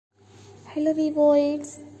Hello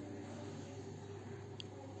viewers,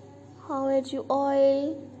 how are you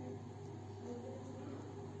all?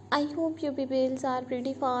 I hope your peoples are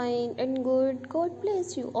pretty fine and good. God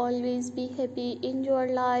bless you. Always be happy in your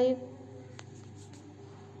life.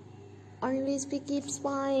 Always be keep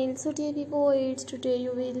smile. So dear viewers, today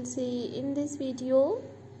you will see in this video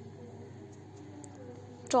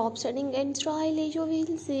top setting and stylish. You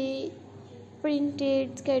will see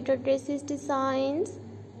printed scattered dresses designs.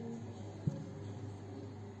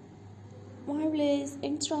 Marvelous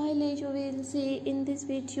and stylish you will see in this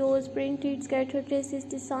videos printed scattered dresses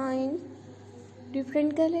design,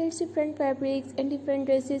 different colors, different fabrics and different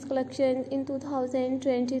dresses collections in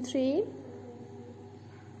 2023.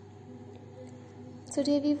 So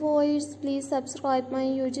dear viewers, please subscribe my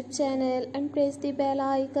YouTube channel and press the bell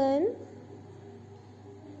icon.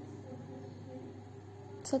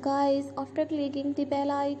 So guys, after clicking the bell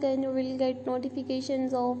icon, you will get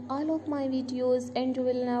notifications of all of my videos and you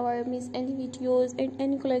will never miss any videos and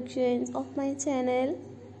any collections of my channel.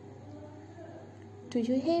 Do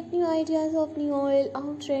you have new ideas of new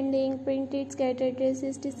outstanding printed scattered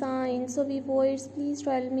dresses designs? So viewers, please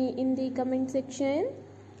tell me in the comment section.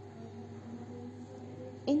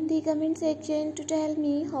 To tell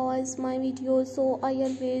me how is my video, so I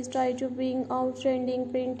always try to bring outstanding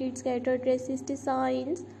printed scattered dresses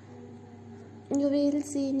designs. You will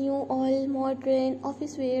see new all modern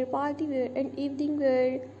office wear, party wear and evening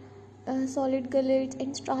wear, solid colored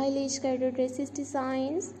and stylish scattered dresses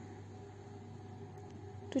designs.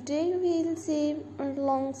 Today you will see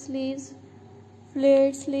long sleeves,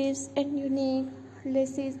 flared sleeves and unique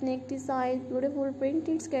laces, neck designs, beautiful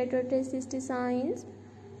printed scattered dresses designs.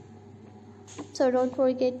 So don't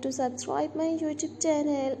forget to subscribe my YouTube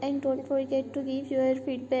channel and don't forget to give your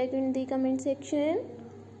feedback in the comment section.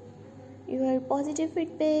 Your positive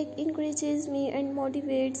feedback encourages me and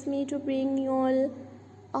motivates me to bring you all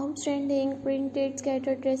outstanding printed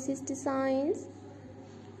scattered dresses designs.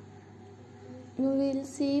 You will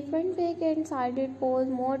see front, back and sided pose,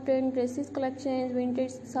 modern dresses collections,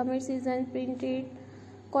 vintage summer season printed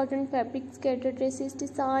cotton fabric scattered dresses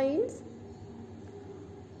designs,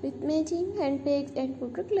 with matching handbags and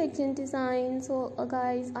photo collection designs. So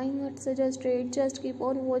guys, I would suggest it, just keep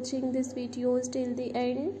on watching this videos till the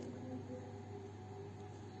end.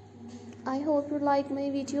 I hope you like my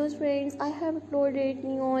videos friends. I have uploaded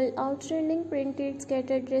new all outstanding printed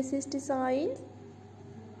scattered dresses designs.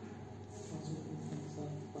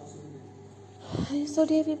 So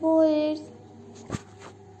dear viewers,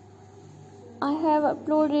 I have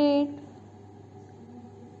uploaded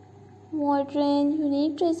modern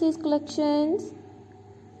unique dresses collections.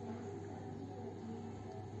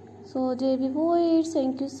 So dear viewers,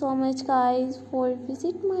 thank you so much guys for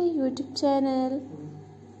visit my YouTube channel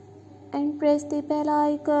and press the bell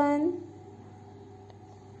icon.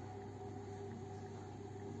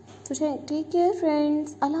 So take care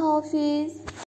friends. Allah Hafiz.